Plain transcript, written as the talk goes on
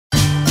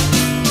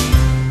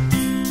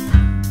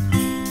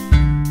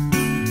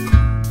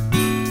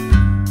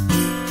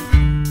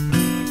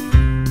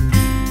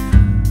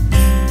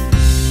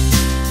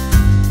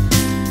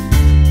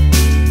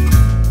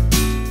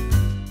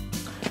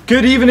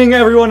Good evening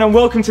everyone and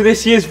welcome to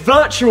this year's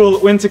virtual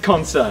winter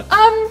concert.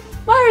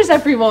 Where is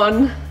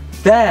everyone?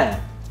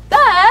 There. There?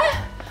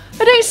 I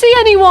don't see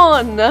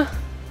anyone.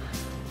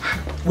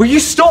 Will you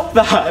stop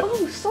that?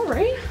 Oh,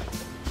 sorry.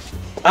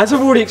 As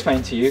I've already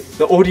explained to you,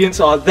 the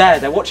audience are there.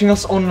 They're watching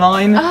us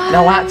online.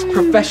 Now act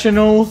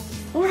professional.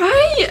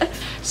 Alright.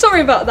 Sorry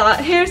about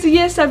that. Here's the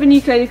Year 7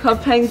 Ukulele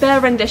Club playing their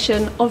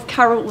rendition of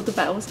Carol or the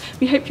Bells.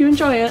 We hope you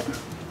enjoy it.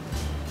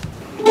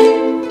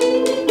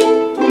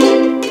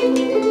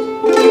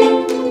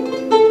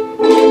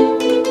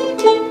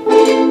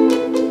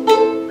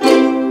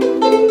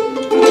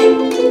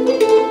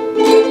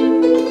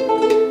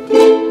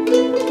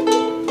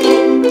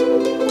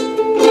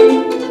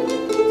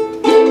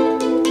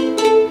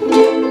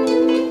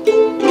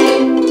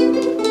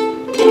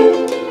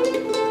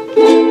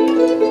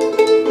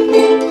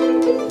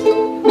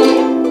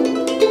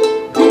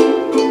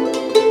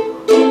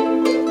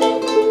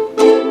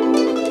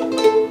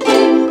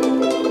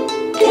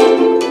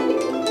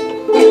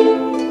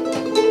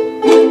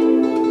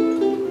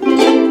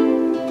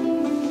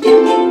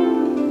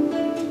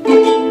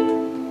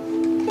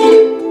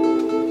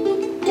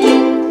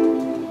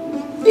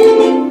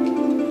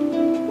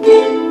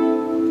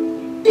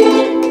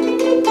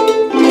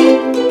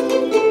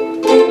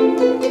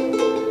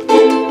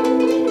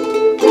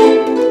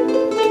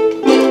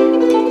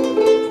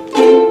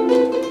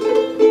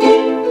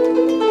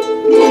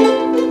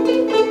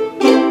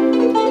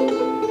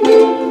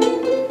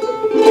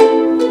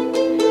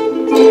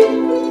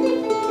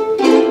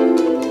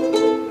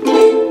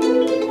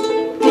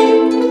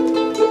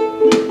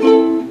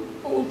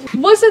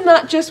 Wasn't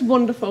that just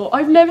wonderful?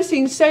 I've never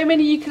seen so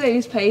many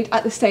ukuleles played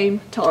at the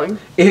same time.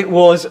 It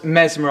was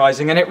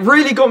mesmerising and it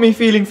really got me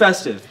feeling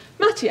festive.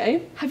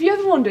 Matteo, have you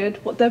ever wondered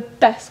what the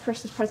best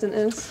Christmas present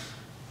is?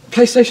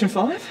 PlayStation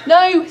 5?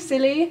 No,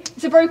 silly.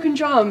 It's a broken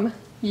drum.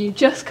 You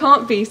just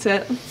can't beat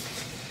it.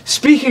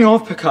 Speaking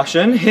of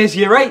percussion, here's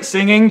Year 8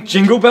 singing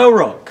Jingle Bell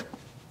Rock.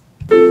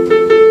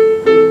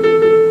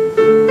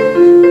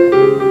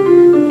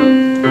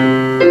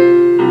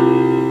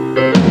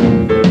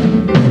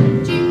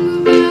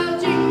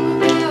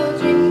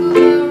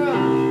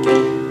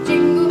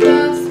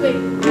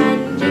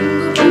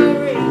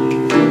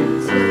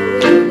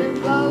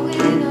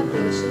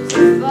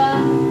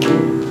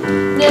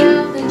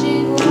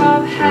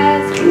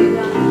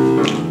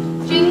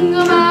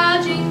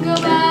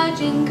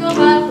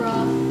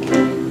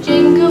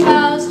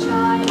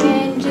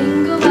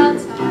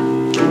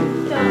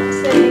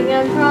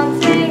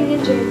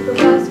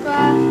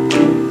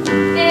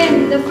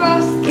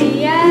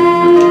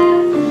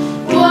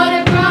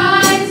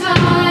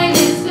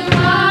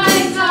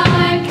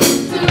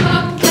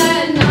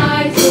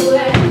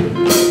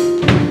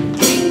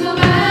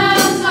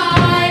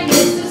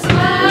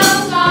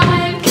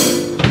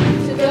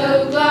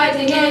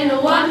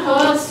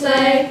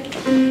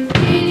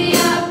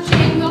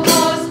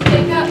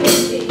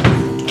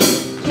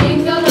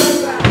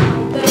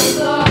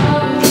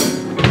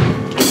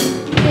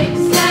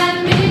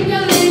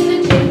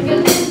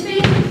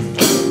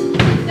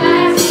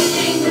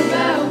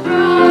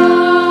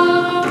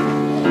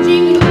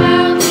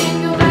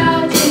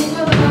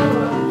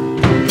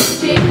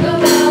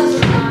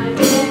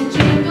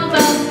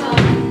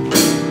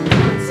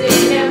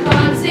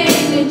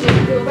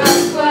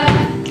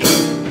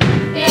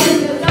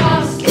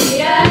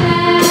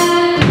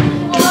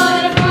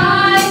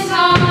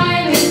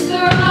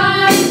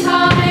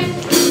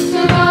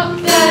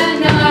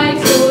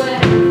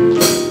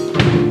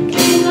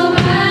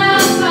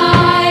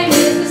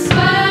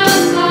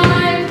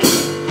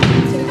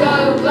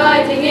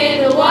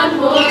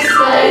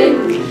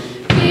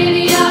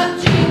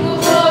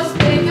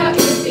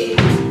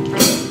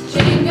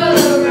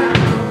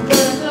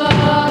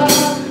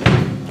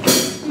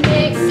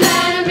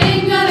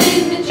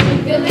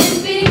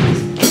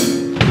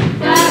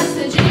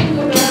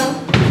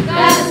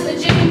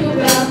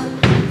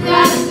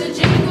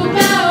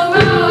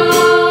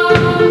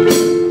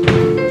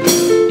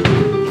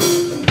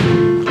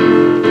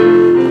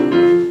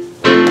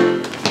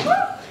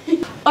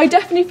 I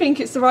definitely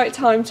think it's the right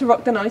time to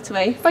rock the night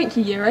away. Thank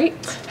you, Year 8.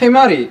 Hey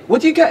Maddie, what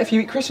do you get if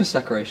you eat Christmas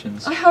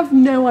decorations? I have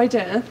no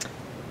idea.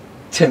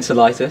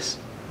 Tinselitis.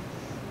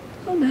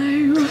 Oh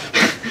no.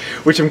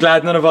 Which I'm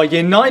glad none of our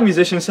Year 9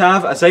 musicians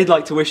have, as they'd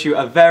like to wish you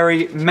a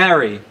very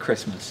Merry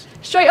Christmas.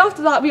 Straight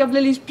after that, we have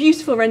Lily's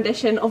beautiful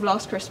rendition of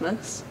Last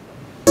Christmas.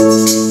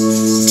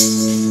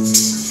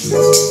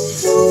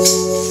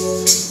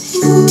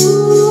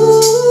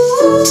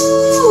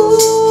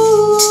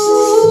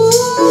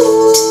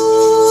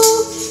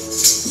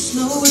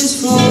 Snow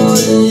is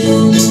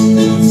falling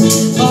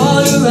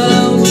all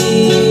around me.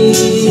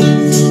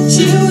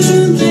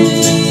 Children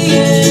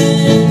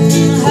playing,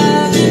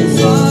 having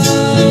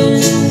fun.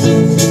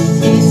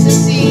 It's a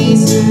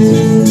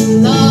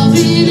season, love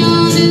and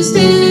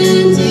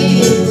understanding.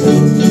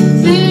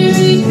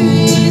 Merry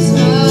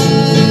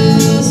Christmas,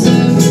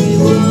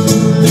 everyone.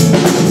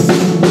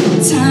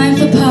 Time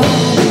for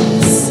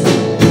parties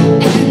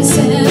and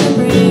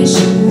celebrations.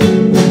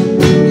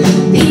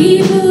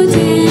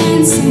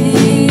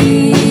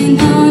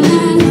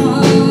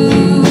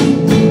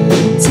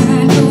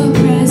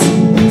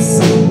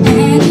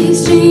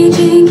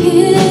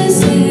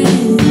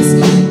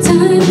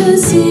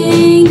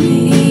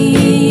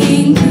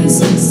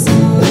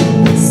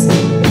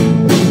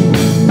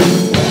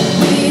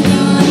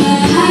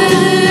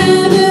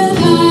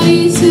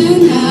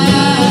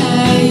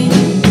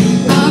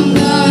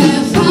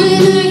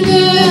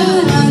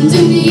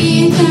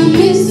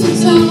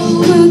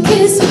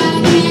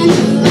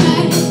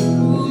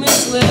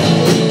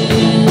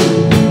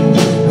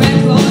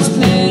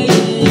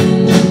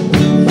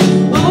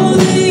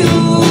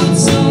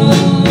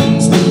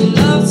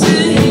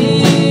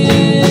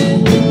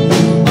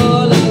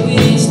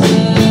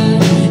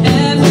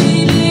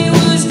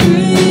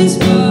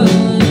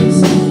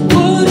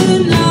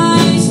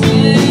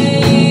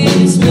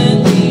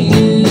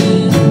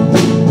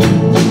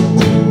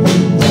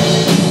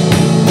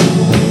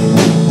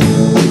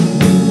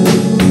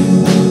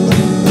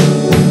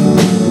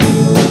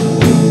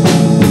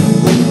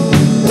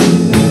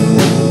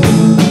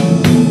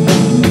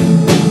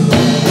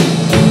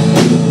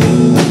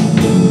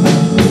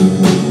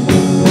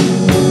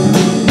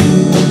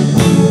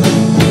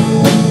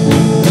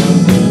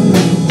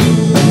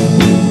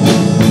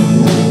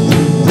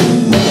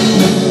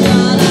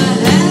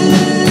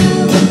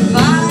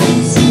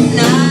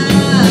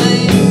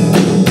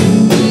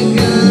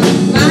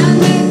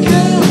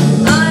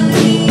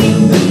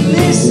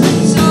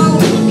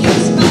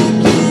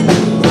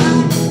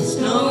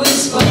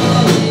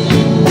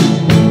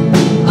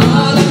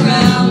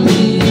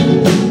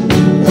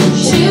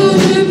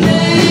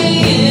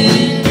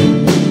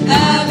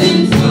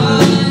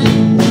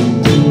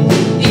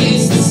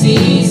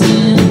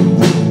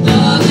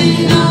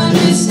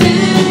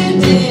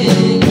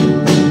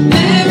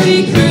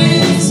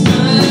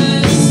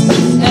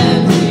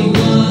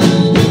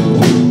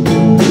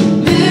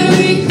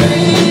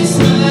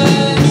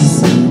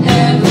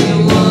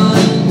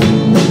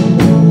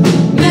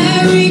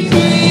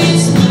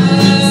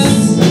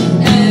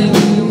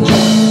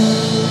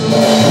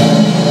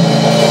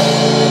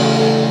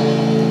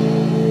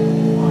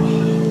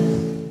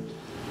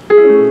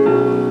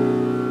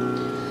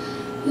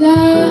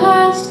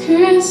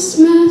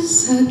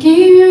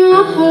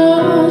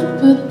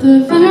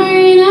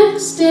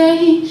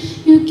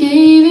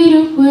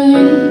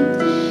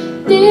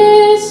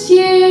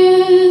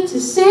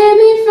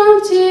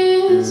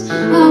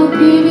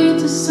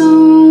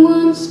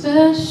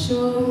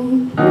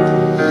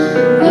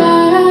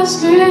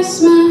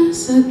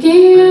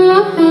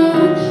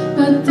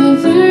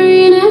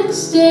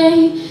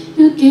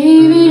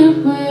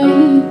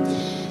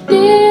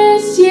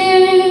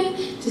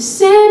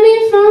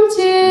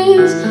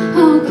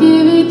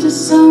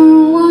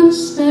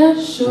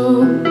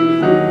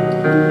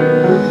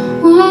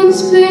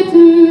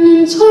 written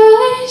and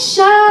twice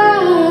shy.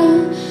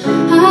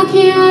 I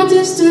keep my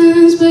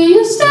distance, but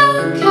you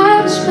still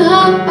catch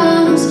my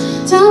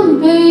eyes. Tell me,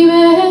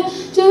 baby,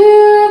 do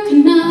you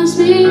recognize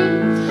me?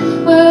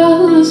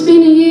 Well, it's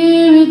been a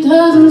year, it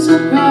doesn't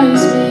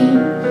surprise me.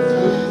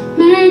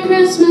 Merry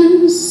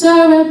Christmas,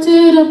 I wrapped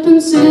it up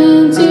and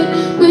sent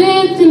it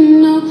with a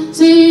note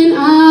saying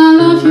I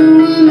love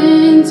you, I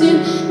meant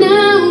it.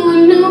 Now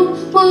I know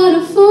what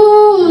a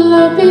fool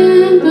I've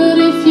been, but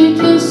if you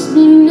kiss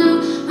me now,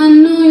 I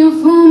know you'll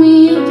fool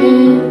me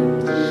again.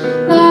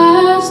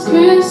 Last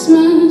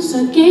Christmas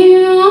I gave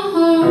you my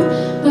heart,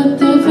 but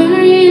the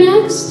very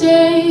next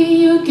day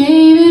you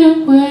gave it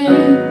away.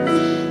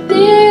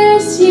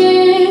 This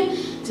year,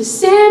 to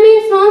save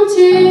me from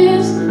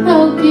tears,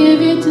 I'll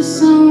give it to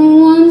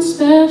someone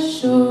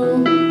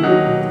special.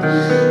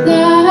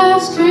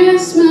 Last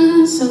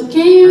Christmas I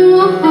gave you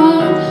my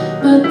heart,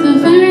 but the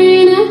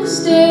very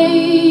next day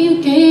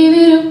you gave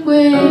it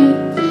away.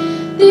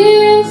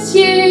 This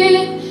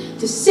year,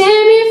 to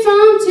save me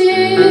from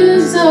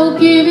tears, I'll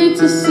give it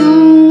to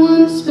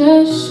someone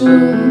special.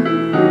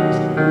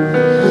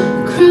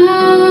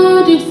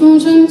 Crowded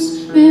phones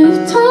with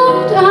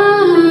tired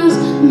eyes,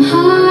 I'm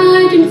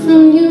hiding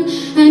from you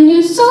and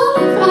your soul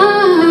of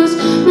eyes.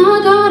 My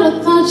God, I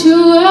thought you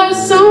were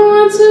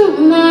someone to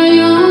rely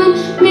on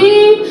me.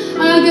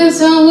 I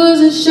guess I was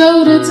a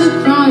shoulder to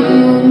cry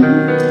on.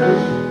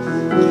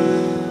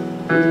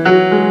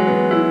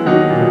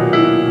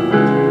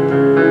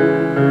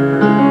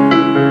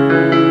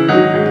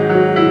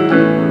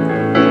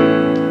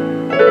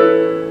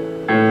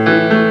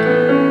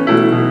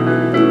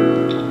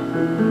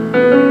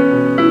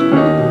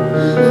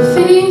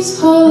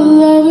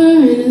 All over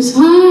in his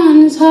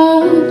heart,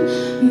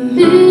 a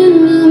man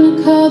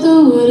undercover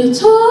would have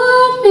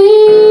torn me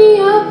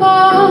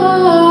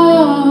apart.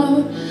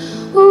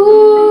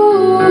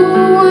 Ooh,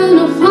 when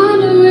I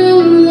find a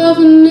real love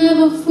will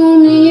never fool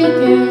me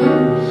again.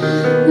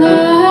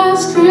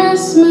 Last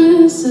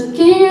Christmas I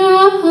gave you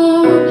my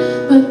heart,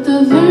 but the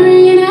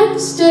very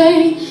next day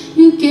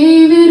you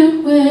gave it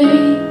away.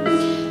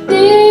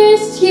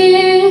 This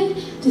year,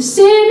 to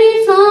save me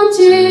from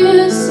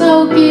tears,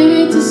 I'll give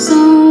it to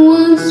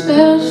someone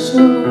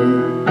special.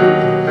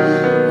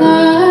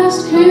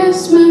 Last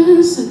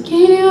Christmas I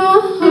gave you my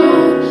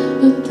heart,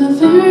 but the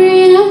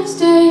very next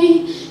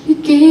day you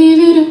gave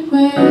it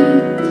away.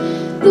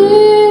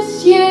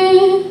 This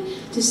year,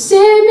 to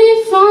save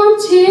me from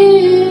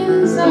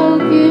tears, I'll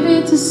give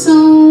it to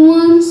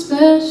someone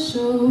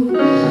special.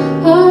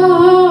 Oh.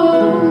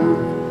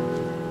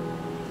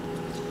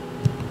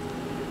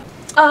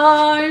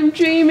 I'm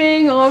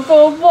dreaming of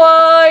a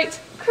white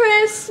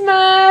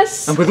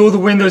Christmas. And with all the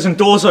windows and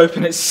doors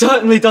open, it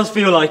certainly does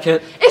feel like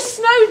it. It's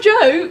no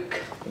joke.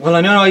 Well,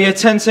 I know our Year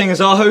 10 singers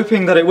are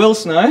hoping that it will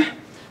snow.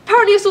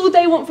 Apparently it's all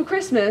they want for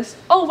Christmas.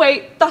 Oh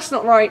wait, that's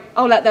not right.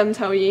 I'll let them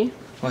tell you.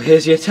 Well,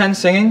 here's Year 10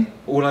 singing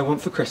All I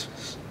Want for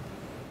Christmas.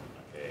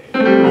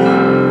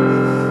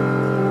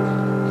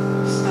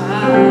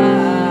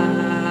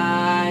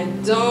 I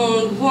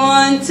don't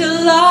want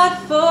a lot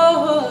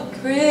for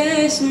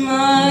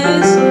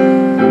Christmas.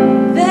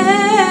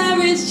 There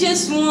is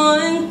just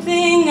one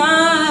thing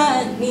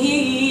I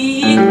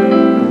need.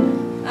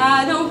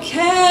 I don't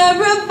care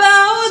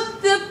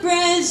about the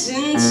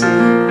presents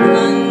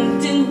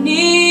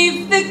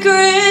underneath the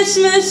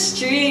Christmas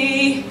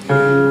tree.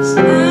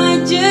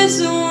 I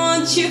just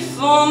want you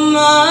for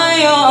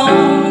my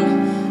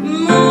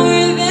own,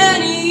 more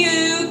than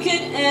you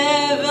could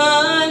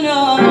ever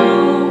know.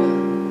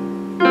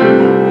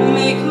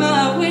 Make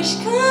my wish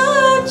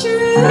come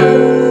true.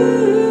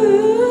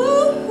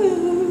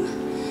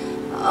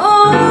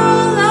 All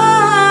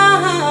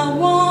I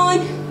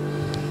want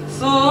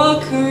for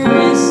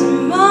Christmas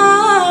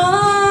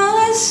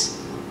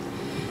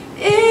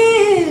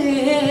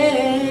is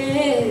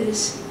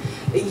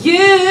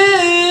you.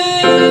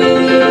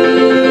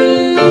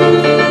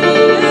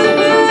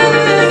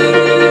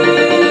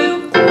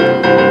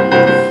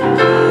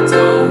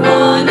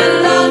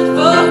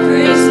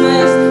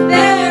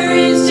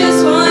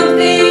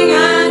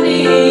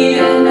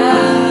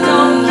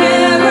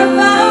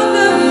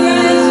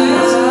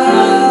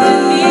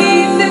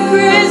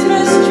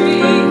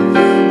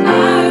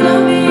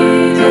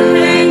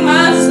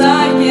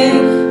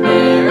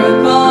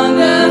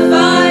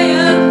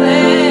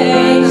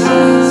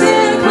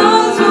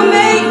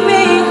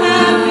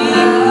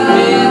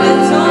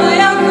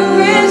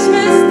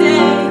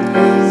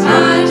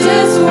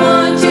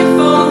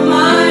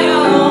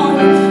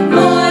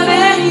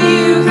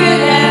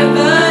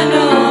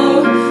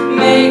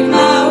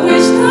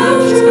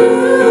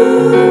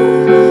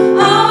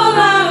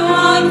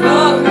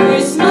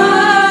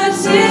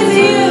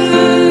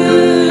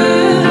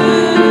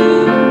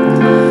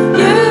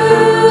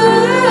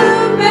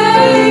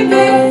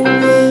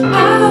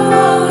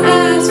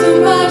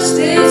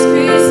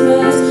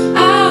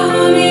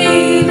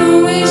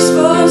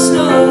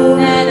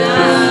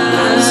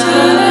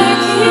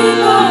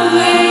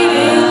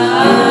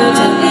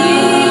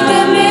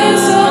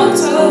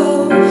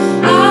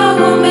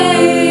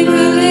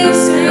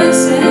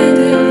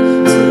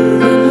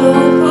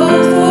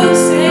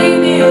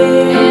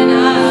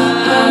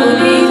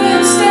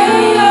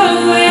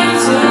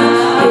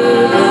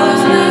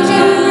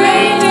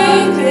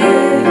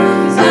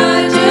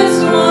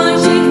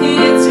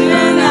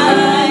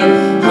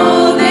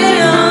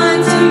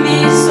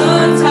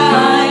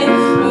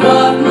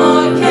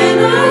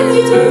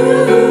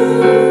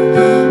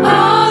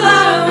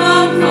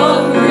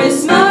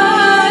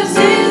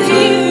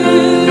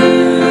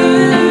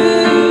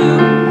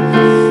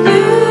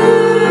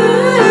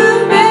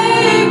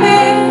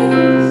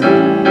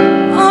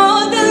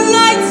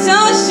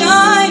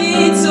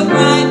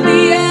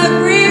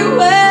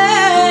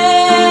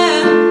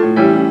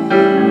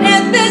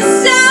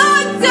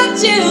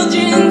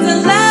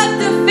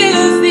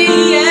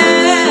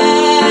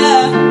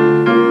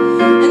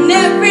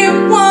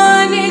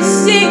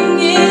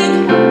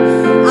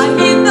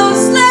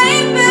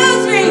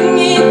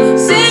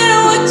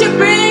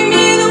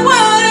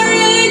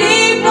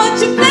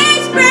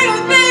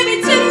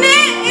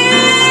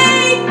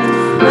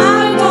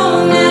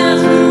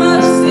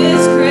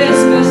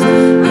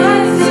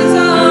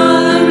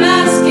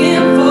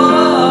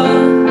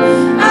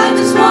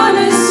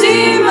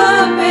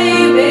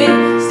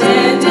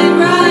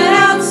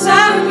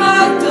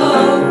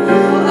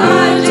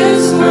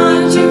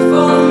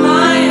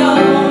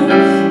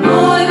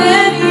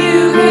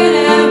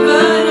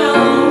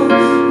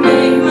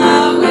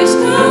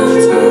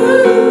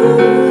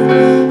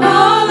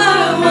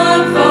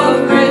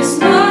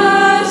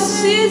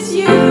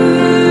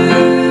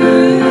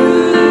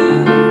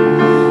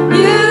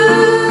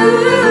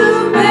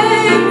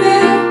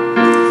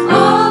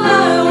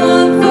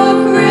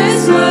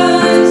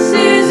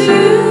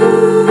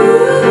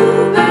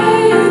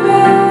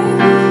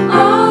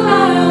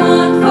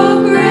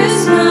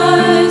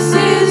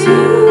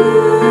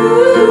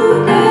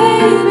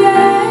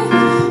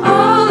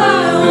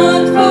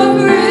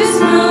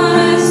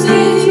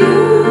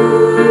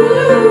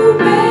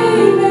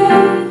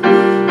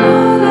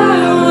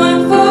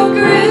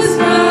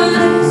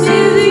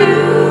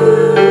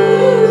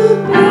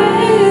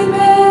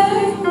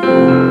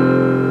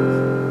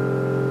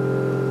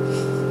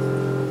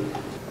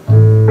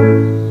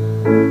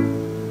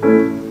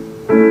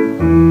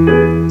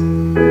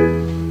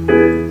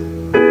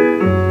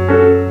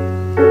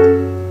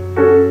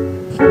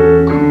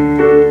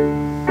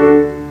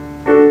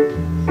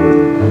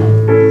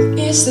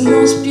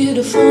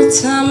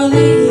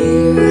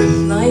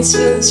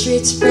 the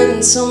streets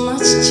spreading so much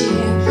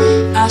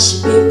cheer. I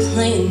should be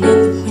playing in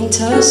the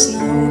winter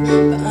snow,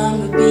 but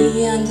I'ma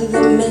be under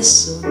the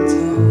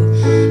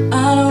mistletoe.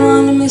 I don't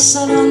wanna miss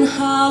out on the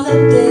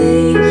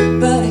holiday,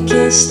 but I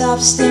can't stop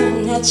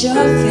staring at your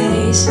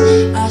face.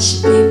 I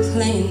should be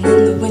playing in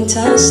the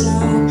winter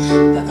snow,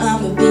 but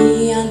I'ma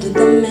be under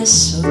the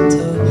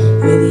mistletoe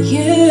with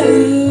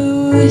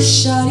you,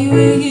 shawty,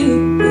 with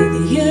you,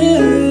 with you,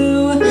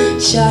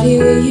 shawty,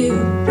 with you,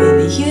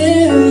 with you,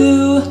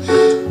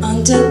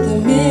 under the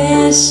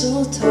mistletoe.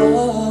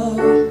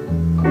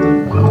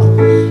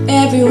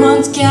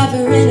 Everyone's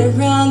gathering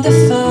around the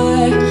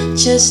fire,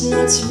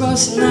 chestnuts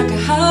roasting like a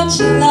hot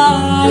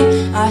July.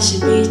 I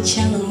should be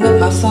chilling with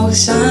my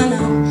folks, I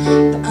know,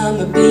 but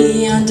I'ma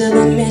be under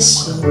the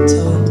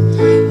mistletoe.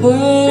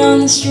 Word on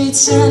the street,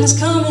 Santa's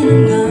coming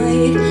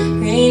tonight.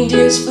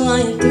 Reindeers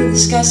flying through the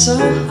sky so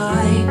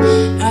high.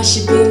 I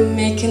should be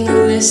making a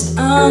list,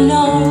 I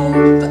know,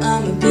 but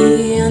I'ma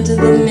be under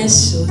the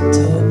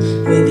mistletoe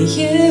with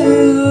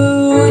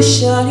you,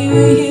 shawty,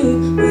 with you,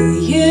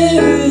 with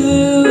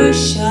you,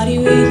 shawty,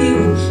 with you,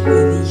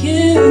 with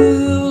you,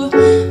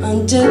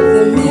 under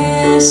the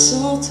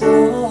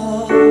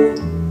mistletoe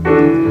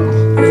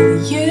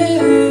with you,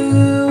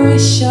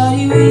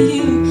 shawty, with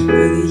you,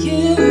 with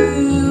you,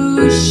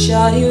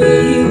 shawty,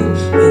 with you,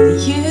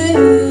 with you,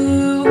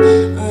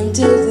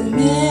 under the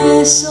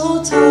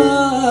mistletoe.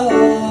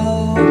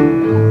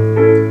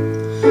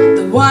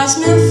 The wise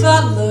men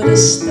followed a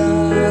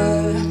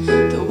star,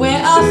 but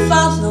where I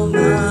follow my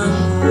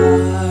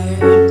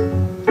heart,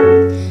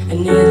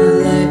 and it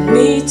led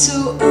me to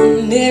a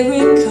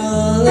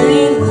miracle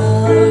in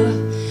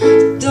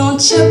love.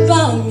 Don't you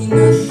buy me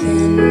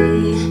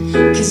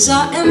nothing, 'cause I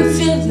am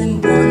feeling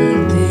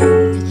one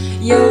thing.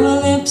 Your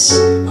lips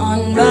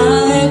on my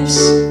lips,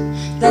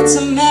 that's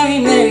a merry,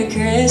 merry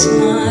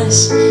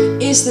Christmas.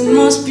 It's the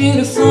most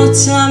beautiful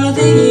time of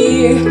the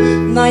year.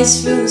 Lights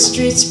fill the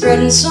streets,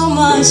 spreading so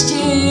much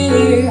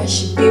cheer. I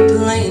should be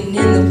playing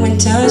in the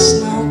winter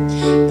snow,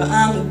 but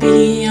I'ma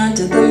be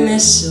under the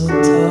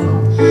mistletoe.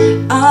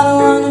 I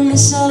don't wanna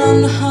miss out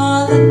on the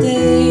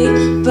holiday,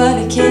 but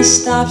I can't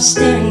stop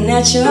staring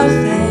at your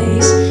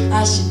face.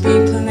 I should be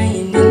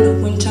playing in the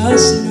winter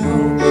snow,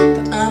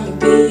 but I'ma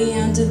be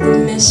under the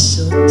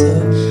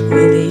mistletoe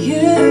with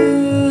you,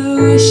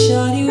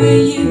 shawty,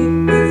 with you,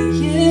 with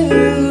you,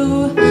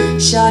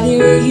 shawty,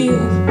 with you,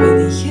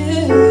 with you,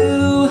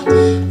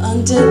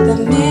 under the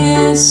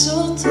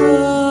mistletoe.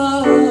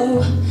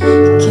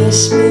 Kiss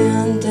me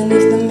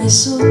underneath the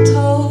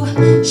mistletoe.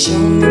 Show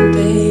me,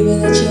 baby,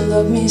 that you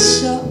love me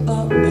so.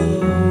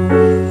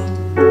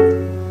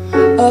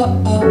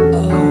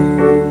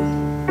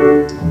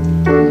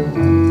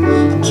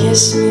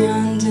 Kiss me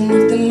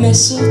underneath the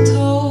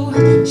mistletoe.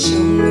 Show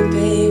me,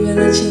 baby,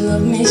 that you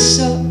love me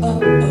so.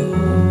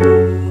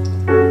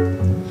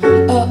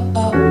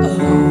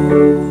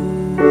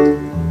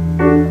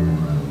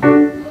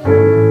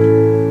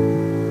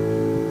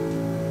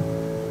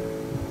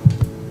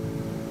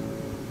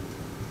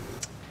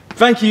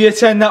 Thank you, Year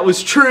 10, that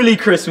was truly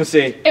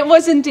Christmassy. It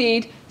was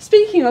indeed.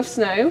 Speaking of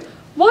snow,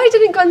 why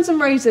didn't Guns N'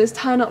 Roses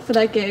turn up for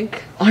their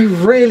gig? I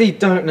really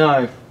don't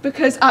know.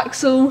 Because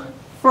Axl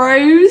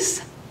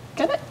froze.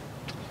 Get it?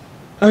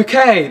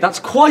 Okay, that's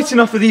quite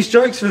enough of these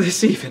jokes for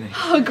this evening.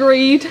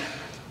 Agreed.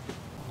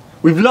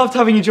 We've loved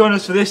having you join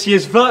us for this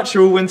year's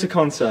virtual winter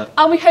concert.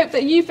 And we hope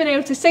that you've been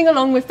able to sing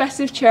along with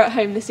Festive Cheer at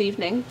home this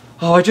evening.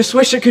 Oh, I just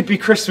wish it could be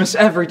Christmas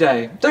every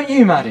day. Don't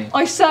you, Maddie?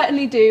 I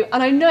certainly do,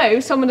 and I know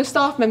some of the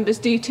staff members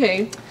do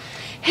too.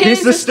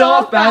 Here's the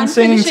staff band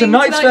singing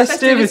tonight's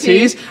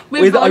festivities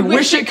with I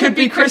Wish It Could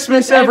Be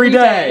Christmas Every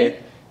Day.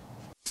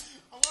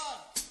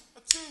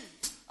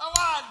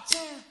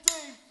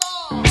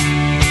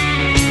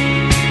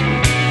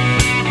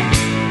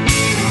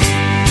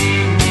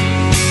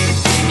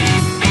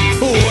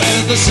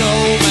 When the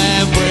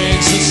snowman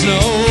brings the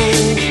snow,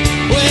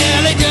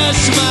 well, I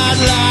just might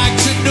like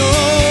to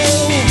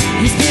know,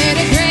 he's put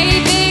a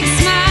great big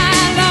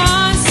smile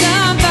on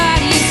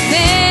somebody's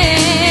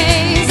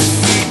face.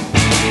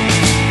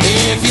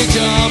 If you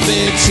jump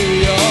into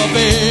your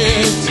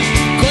bed,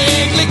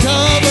 quickly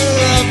cover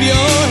up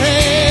your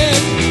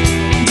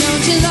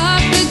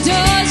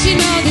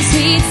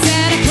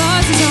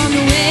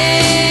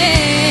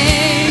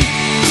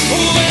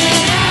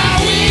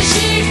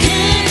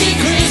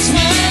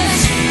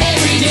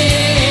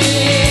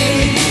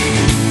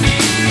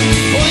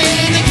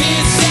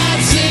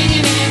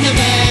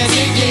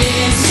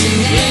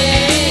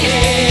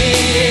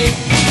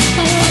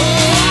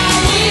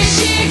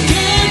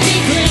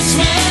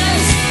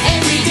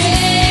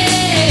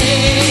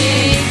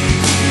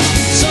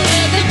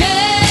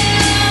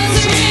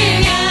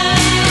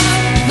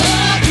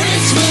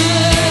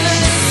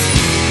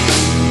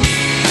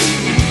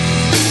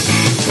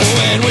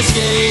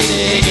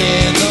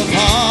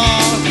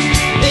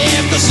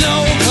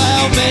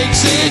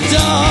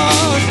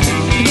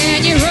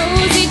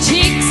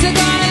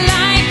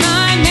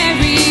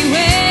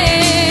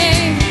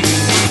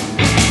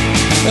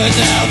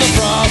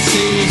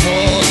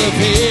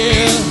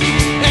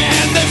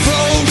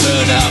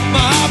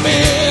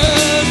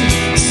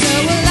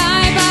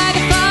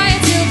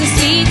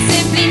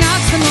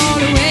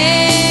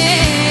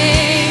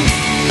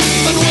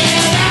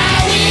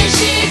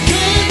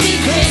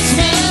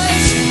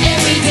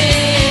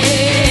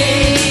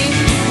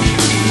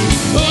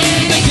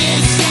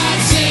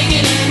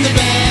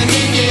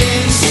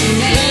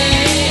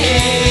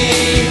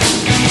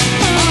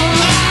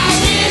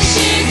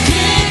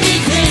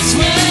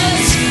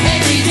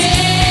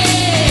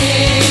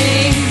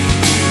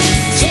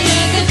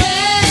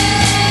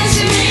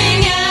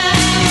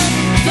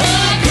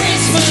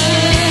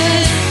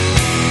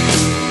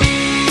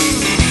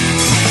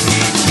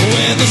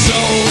when the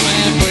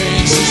snowman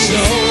brings the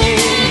snow.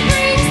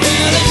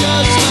 Well, I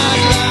just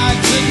might like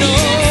to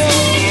know.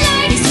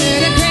 He's put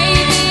a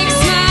great big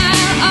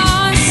smile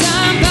on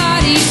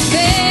somebody's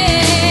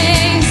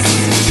face.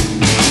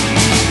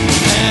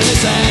 And as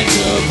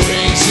Santa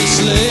brings his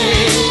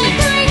sleigh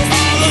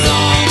all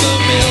along the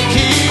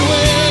Milky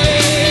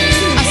Way.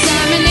 I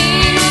saw my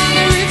name on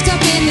the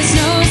rooftop in the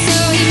snow, so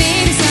he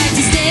made us like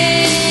to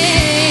stay.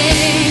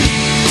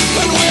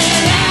 But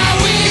well, I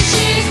wish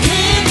it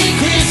could be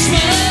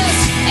Christmas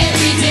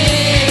every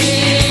day.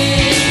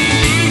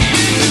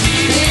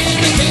 Then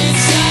the kids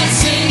start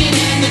singing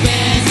and the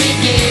band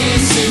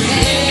begins to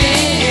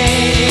play.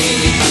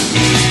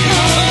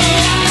 Oh,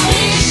 I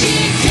wish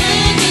it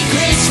could be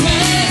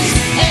Christmas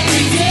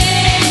every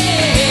day.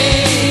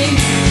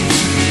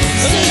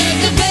 So let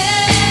the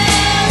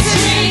bells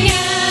ring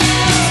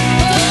out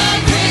for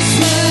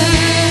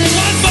Christmas.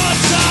 One more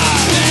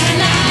time. And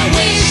I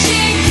wish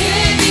it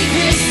could be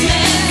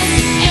Christmas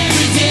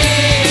every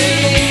day.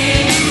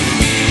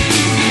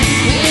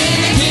 When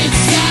the kids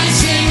start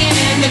singing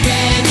and the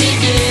band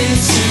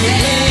begins to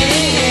play.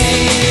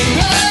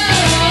 Oh,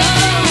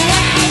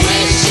 I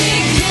wish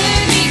it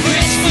could be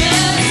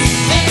Christmas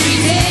every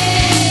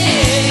day.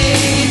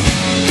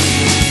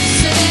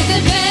 So let the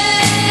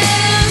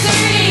bells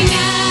ring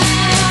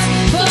out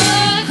for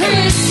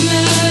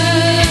Christmas.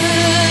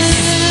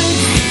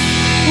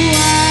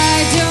 Why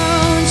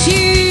don't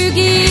you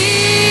give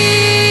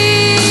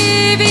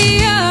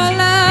your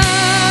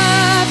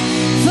love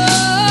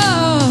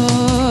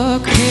for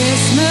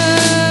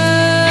Christmas?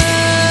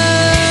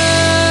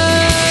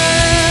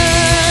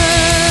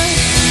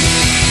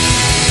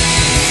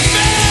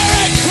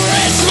 Merry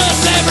Christmas,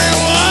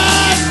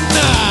 everyone!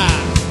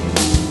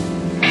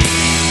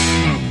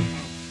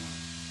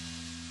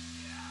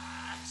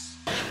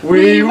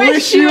 We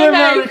wish you a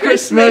Merry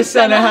Christmas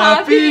and a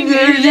Happy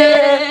New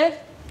Year.